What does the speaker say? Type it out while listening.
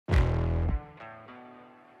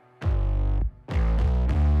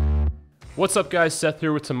What's up guys, Seth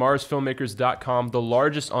here with tomarsfilmmakers.com, the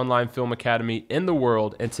largest online film academy in the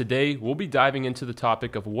world, and today we'll be diving into the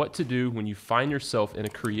topic of what to do when you find yourself in a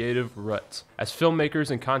creative rut. As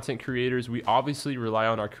filmmakers and content creators, we obviously rely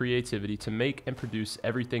on our creativity to make and produce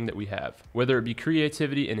everything that we have. Whether it be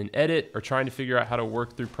creativity in an edit or trying to figure out how to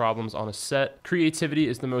work through problems on a set, creativity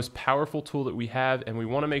is the most powerful tool that we have, and we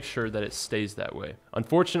want to make sure that it stays that way.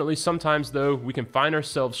 Unfortunately, sometimes though, we can find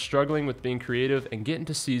ourselves struggling with being creative and get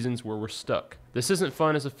into seasons where we're stuck. This isn't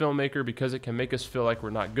fun as a filmmaker because it can make us feel like we're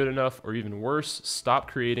not good enough, or even worse, stop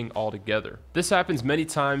creating altogether. This happens many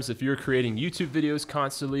times if you're creating YouTube videos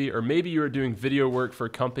constantly, or maybe you're doing video work for a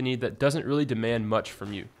company that doesn't really demand much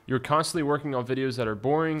from you. You're constantly working on videos that are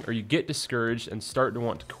boring, or you get discouraged and start to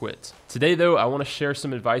want to quit. Today though, I want to share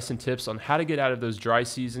some advice and tips on how to get out of those dry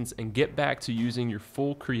seasons and get back to using your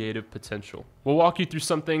full creative potential. We'll walk you through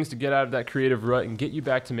some things to get out of that creative rut and get you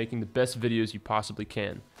back to making the best videos you possibly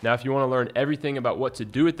can. Now, if you want to learn everything about what to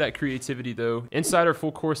do with that creativity though, inside our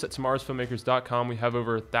full course at tomarsfilmmakers.com, we have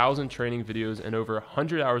over 1,000 training videos and over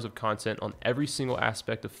 100 hours of content on every single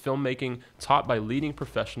aspect of filmmaking taught by leading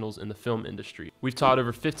professionals in the film industry. We've taught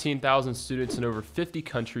over 15,000 students in over 50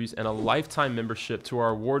 countries, and a lifetime membership to our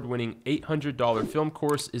award-winning $800 film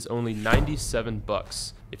course is only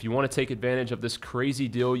 $97. If you want to take advantage of this crazy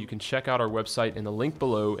deal, you can check out our website in the link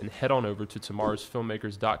below and head on over to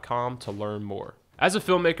tomarsfilmmakers.com to learn more. As a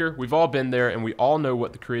filmmaker, we've all been there and we all know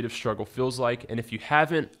what the creative struggle feels like, and if you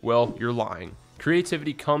haven't, well, you're lying.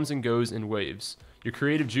 Creativity comes and goes in waves. Your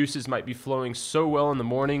creative juices might be flowing so well in the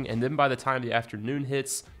morning, and then by the time the afternoon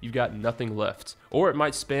hits, you've got nothing left. Or it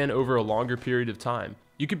might span over a longer period of time.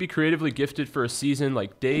 You could be creatively gifted for a season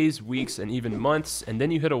like days, weeks, and even months, and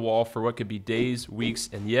then you hit a wall for what could be days, weeks,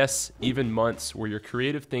 and yes, even months where your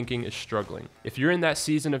creative thinking is struggling. If you're in that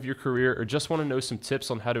season of your career or just want to know some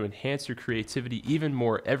tips on how to enhance your creativity even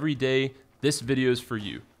more every day, this video is for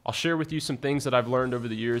you. I'll share with you some things that I've learned over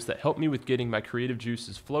the years that help me with getting my creative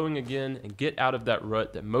juices flowing again and get out of that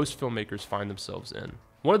rut that most filmmakers find themselves in.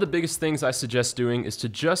 One of the biggest things I suggest doing is to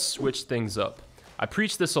just switch things up. I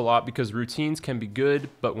preach this a lot because routines can be good,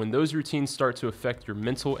 but when those routines start to affect your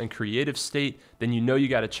mental and creative state, then you know you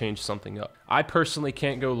got to change something up. I personally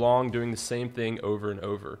can't go long doing the same thing over and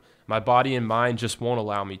over. My body and mind just won't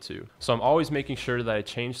allow me to. So I'm always making sure that I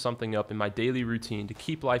change something up in my daily routine to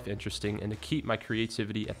keep life interesting and to keep my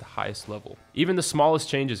creativity at the highest level. Even the smallest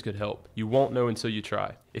changes could help. You won't know until you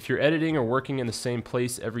try. If you're editing or working in the same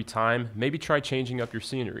place every time, maybe try changing up your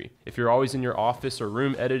scenery. If you're always in your office or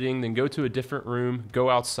room editing, then go to a different room, go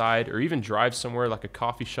outside, or even drive somewhere like a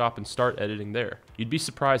coffee shop and start editing there. You'd be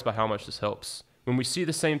surprised by how much this helps. When we see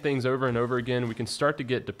the same things over and over again, we can start to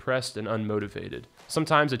get depressed and unmotivated.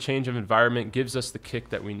 Sometimes a change of environment gives us the kick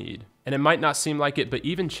that we need. And it might not seem like it, but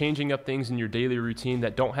even changing up things in your daily routine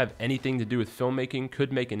that don't have anything to do with filmmaking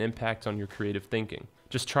could make an impact on your creative thinking.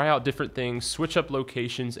 Just try out different things, switch up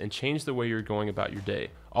locations, and change the way you're going about your day.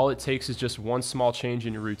 All it takes is just one small change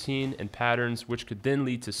in your routine and patterns, which could then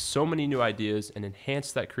lead to so many new ideas and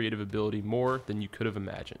enhance that creative ability more than you could have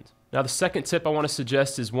imagined. Now, the second tip I want to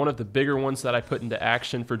suggest is one of the bigger ones that I put into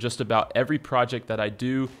action for just about every project that I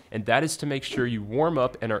do, and that is to make sure you warm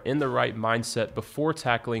up and are in the right mindset before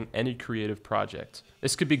tackling any creative project.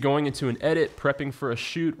 This could be going into an edit, prepping for a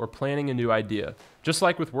shoot, or planning a new idea. Just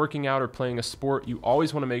like with working out or playing a sport, you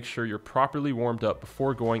always want to make sure you're properly warmed up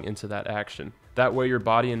before going into that action. That way your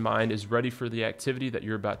body and mind is ready for the activity that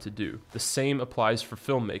you're about to do. The same applies for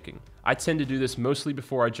filmmaking. I tend to do this mostly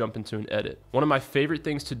before I jump into an edit. One of my favorite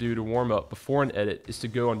things to do to warm up before an edit is to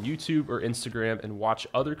go on YouTube or Instagram and watch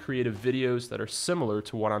other creative videos that are similar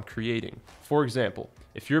to what I'm creating. For example,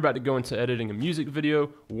 if you're about to go into editing a music video,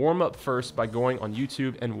 warm up first by going on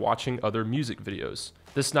YouTube and watching other music videos.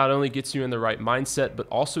 This not only gets you in the right mindset, but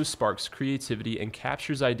also sparks creativity and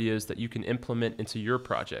captures ideas that you can implement into your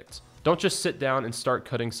project. Don't just sit down and start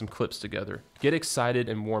cutting some clips together. Get excited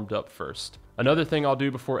and warmed up first. Another thing I'll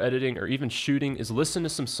do before editing or even shooting is listen to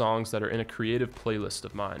some songs that are in a creative playlist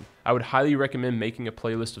of mine. I would highly recommend making a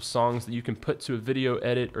playlist of songs that you can put to a video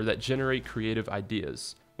edit or that generate creative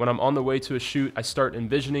ideas. When I'm on the way to a shoot, I start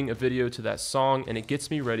envisioning a video to that song, and it gets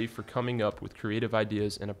me ready for coming up with creative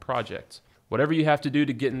ideas in a project. Whatever you have to do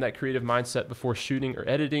to get in that creative mindset before shooting or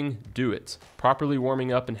editing, do it. Properly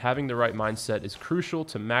warming up and having the right mindset is crucial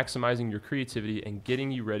to maximizing your creativity and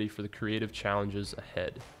getting you ready for the creative challenges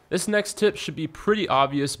ahead. This next tip should be pretty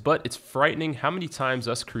obvious, but it's frightening how many times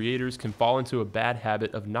us creators can fall into a bad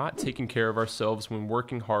habit of not taking care of ourselves when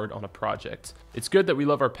working hard on a project. It's good that we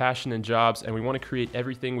love our passion and jobs and we want to create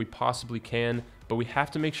everything we possibly can, but we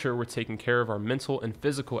have to make sure we're taking care of our mental and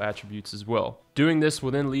physical attributes as well. Doing this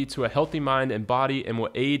will then lead to a healthy mind and body and will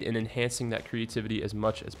aid in enhancing that creativity as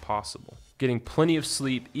much as possible. Getting plenty of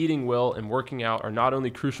sleep, eating well, and working out are not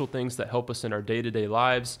only crucial things that help us in our day-to-day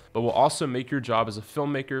lives, but will also make your job as a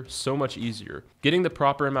filmmaker so much easier. Getting the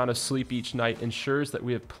proper amount of sleep each night ensures that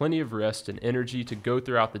we have plenty of rest and energy to go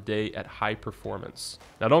throughout the day at high performance.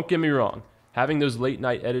 Now don't get me wrong, having those late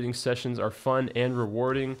night editing sessions are fun and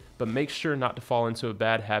rewarding, but make sure not to fall into a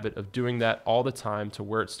bad habit of doing that all the time to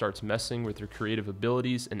where it starts messing with your creative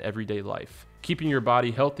abilities in everyday life. Keeping your body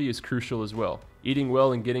healthy is crucial as well. Eating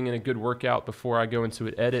well and getting in a good workout before I go into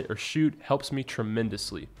an edit or shoot helps me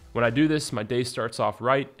tremendously. When I do this, my day starts off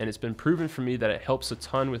right, and it's been proven for me that it helps a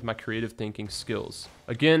ton with my creative thinking skills.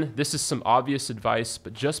 Again, this is some obvious advice,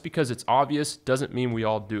 but just because it's obvious doesn't mean we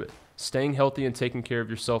all do it. Staying healthy and taking care of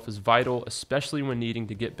yourself is vital, especially when needing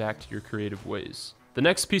to get back to your creative ways. The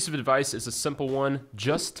next piece of advice is a simple one: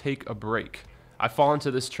 just take a break. I fall into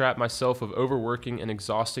this trap myself of overworking and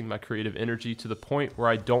exhausting my creative energy to the point where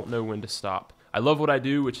I don't know when to stop. I love what I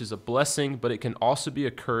do, which is a blessing, but it can also be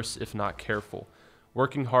a curse if not careful.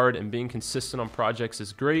 Working hard and being consistent on projects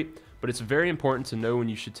is great, but it's very important to know when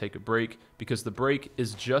you should take a break, because the break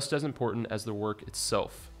is just as important as the work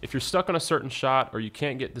itself. If you're stuck on a certain shot or you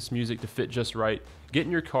can't get this music to fit just right, get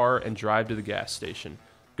in your car and drive to the gas station.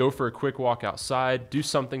 Go for a quick walk outside, do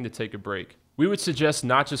something to take a break. We would suggest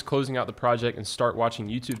not just closing out the project and start watching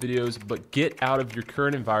YouTube videos, but get out of your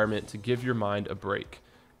current environment to give your mind a break.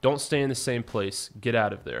 Don't stay in the same place, get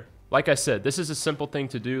out of there. Like I said, this is a simple thing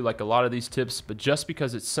to do like a lot of these tips, but just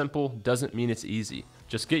because it's simple doesn't mean it's easy.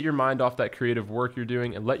 Just get your mind off that creative work you're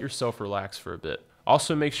doing and let yourself relax for a bit.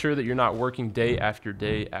 Also make sure that you're not working day after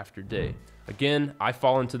day after day. Again, I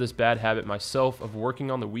fall into this bad habit myself of working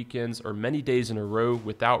on the weekends or many days in a row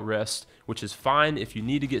without rest, which is fine if you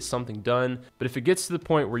need to get something done, but if it gets to the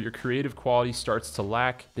point where your creative quality starts to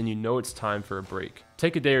lack, then you know it's time for a break.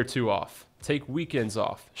 Take a day or two off. Take weekends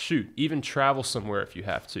off, shoot, even travel somewhere if you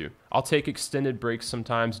have to. I'll take extended breaks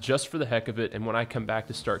sometimes just for the heck of it, and when I come back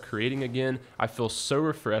to start creating again, I feel so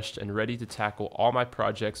refreshed and ready to tackle all my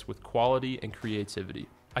projects with quality and creativity.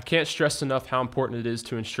 I can't stress enough how important it is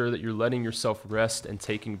to ensure that you're letting yourself rest and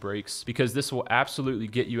taking breaks, because this will absolutely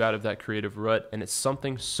get you out of that creative rut, and it's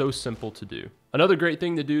something so simple to do. Another great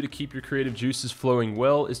thing to do to keep your creative juices flowing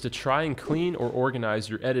well is to try and clean or organize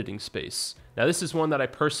your editing space. Now this is one that I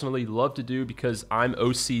personally love to do because I'm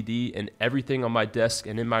OCD and everything on my desk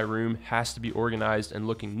and in my room has to be organized and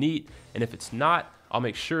looking neat, and if it's not, I'll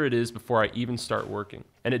make sure it is before I even start working.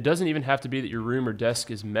 And it doesn't even have to be that your room or desk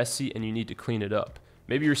is messy and you need to clean it up.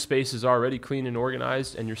 Maybe your space is already clean and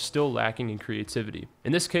organized and you're still lacking in creativity.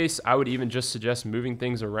 In this case, I would even just suggest moving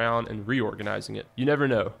things around and reorganizing it. You never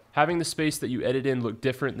know. Having the space that you edit in look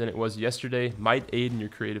different than it was yesterday might aid in your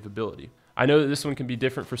creative ability. I know that this one can be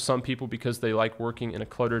different for some people because they like working in a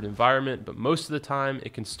cluttered environment, but most of the time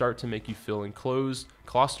it can start to make you feel enclosed,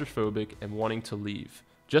 claustrophobic, and wanting to leave.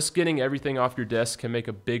 Just getting everything off your desk can make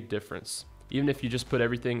a big difference. Even if you just put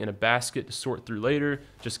everything in a basket to sort through later,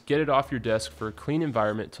 just get it off your desk for a clean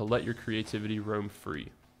environment to let your creativity roam free.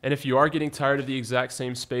 And if you are getting tired of the exact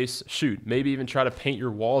same space, shoot, maybe even try to paint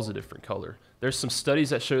your walls a different color. There's some studies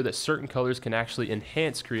that show that certain colors can actually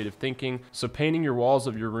enhance creative thinking, so painting your walls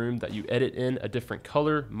of your room that you edit in a different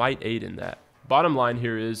color might aid in that. Bottom line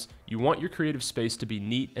here is, you want your creative space to be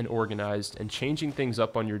neat and organized, and changing things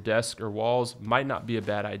up on your desk or walls might not be a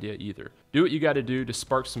bad idea either. Do what you gotta do to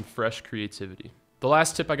spark some fresh creativity. The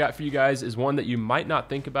last tip I got for you guys is one that you might not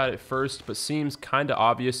think about at first, but seems kinda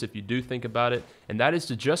obvious if you do think about it, and that is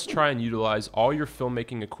to just try and utilize all your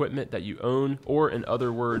filmmaking equipment that you own, or in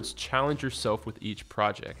other words, challenge yourself with each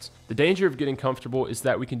project. The danger of getting comfortable is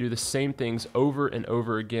that we can do the same things over and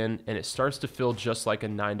over again, and it starts to feel just like a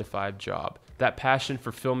 9-to-5 job. That passion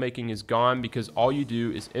for filmmaking is gone because all you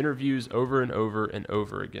do is interviews over and over and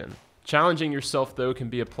over again. Challenging yourself though can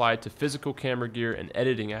be applied to physical camera gear and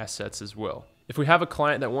editing assets as well. If we have a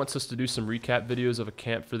client that wants us to do some recap videos of a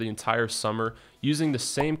camp for the entire summer, using the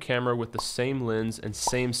same camera with the same lens and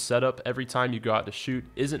same setup every time you go out to shoot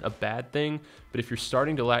isn't a bad thing, but if you're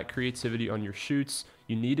starting to lack creativity on your shoots,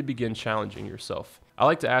 you need to begin challenging yourself. I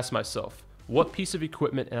like to ask myself, what piece of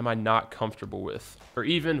equipment am I not comfortable with? Or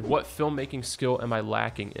even, what filmmaking skill am I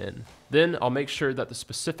lacking in? Then I'll make sure that the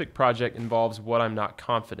specific project involves what I'm not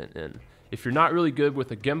confident in. If you're not really good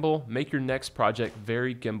with a gimbal, make your next project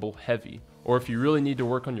very gimbal heavy. Or if you really need to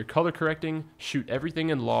work on your color correcting, shoot everything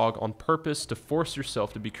in log on purpose to force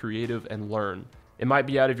yourself to be creative and learn. It might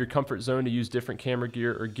be out of your comfort zone to use different camera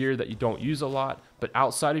gear or gear that you don't use a lot, but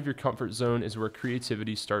outside of your comfort zone is where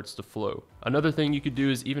creativity starts to flow. Another thing you could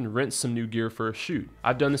do is even rent some new gear for a shoot.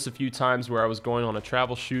 I've done this a few times where I was going on a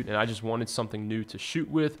travel shoot and I just wanted something new to shoot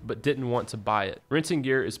with, but didn't want to buy it. Renting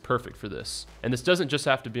gear is perfect for this. And this doesn't just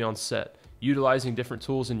have to be on set. Utilizing different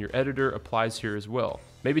tools in your editor applies here as well.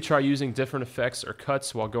 Maybe try using different effects or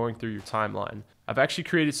cuts while going through your timeline. I've actually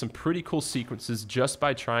created some pretty cool sequences just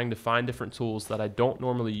by trying to find different tools that I don't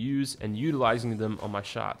normally use and utilizing them on my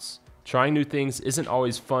shots. Trying new things isn't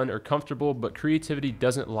always fun or comfortable, but creativity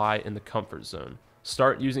doesn't lie in the comfort zone.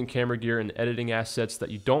 Start using camera gear and editing assets that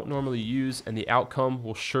you don't normally use, and the outcome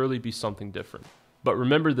will surely be something different. But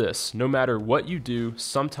remember this, no matter what you do,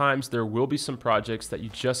 sometimes there will be some projects that you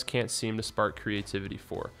just can't seem to spark creativity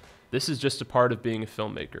for. This is just a part of being a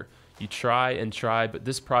filmmaker. You try and try, but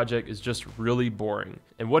this project is just really boring.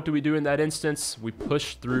 And what do we do in that instance? We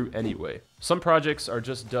push through anyway. Some projects are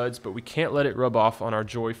just duds, but we can't let it rub off on our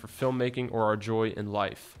joy for filmmaking or our joy in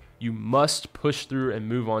life. You must push through and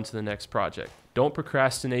move on to the next project. Don't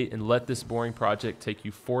procrastinate and let this boring project take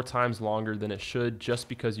you 4 times longer than it should just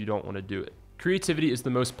because you don't want to do it. Creativity is the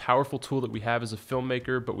most powerful tool that we have as a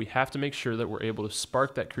filmmaker, but we have to make sure that we're able to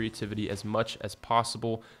spark that creativity as much as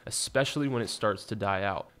possible, especially when it starts to die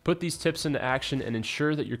out. Put these tips into action and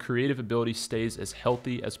ensure that your creative ability stays as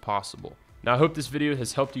healthy as possible. Now, I hope this video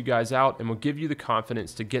has helped you guys out and will give you the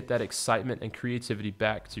confidence to get that excitement and creativity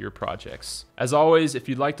back to your projects. As always, if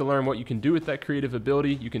you'd like to learn what you can do with that creative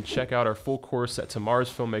ability, you can check out our full course at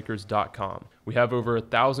tomarsfilmmakers.com. We have over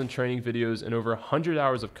 1,000 training videos and over 100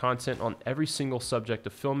 hours of content on every single subject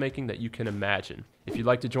of filmmaking that you can imagine. If you'd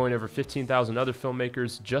like to join over 15,000 other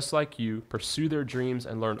filmmakers just like you, pursue their dreams,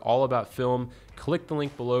 and learn all about film, click the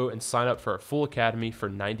link below and sign up for our full academy for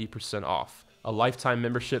 90% off. A lifetime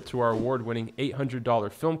membership to our award-winning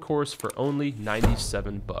 $800 film course for only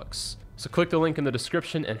 $97. So click the link in the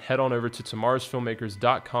description and head on over to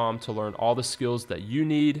tomarsfilmmakers.com to learn all the skills that you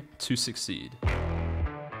need to succeed.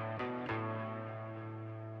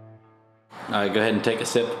 Go ahead and take a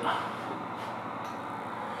sip.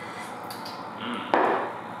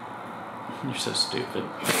 You're so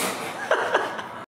stupid.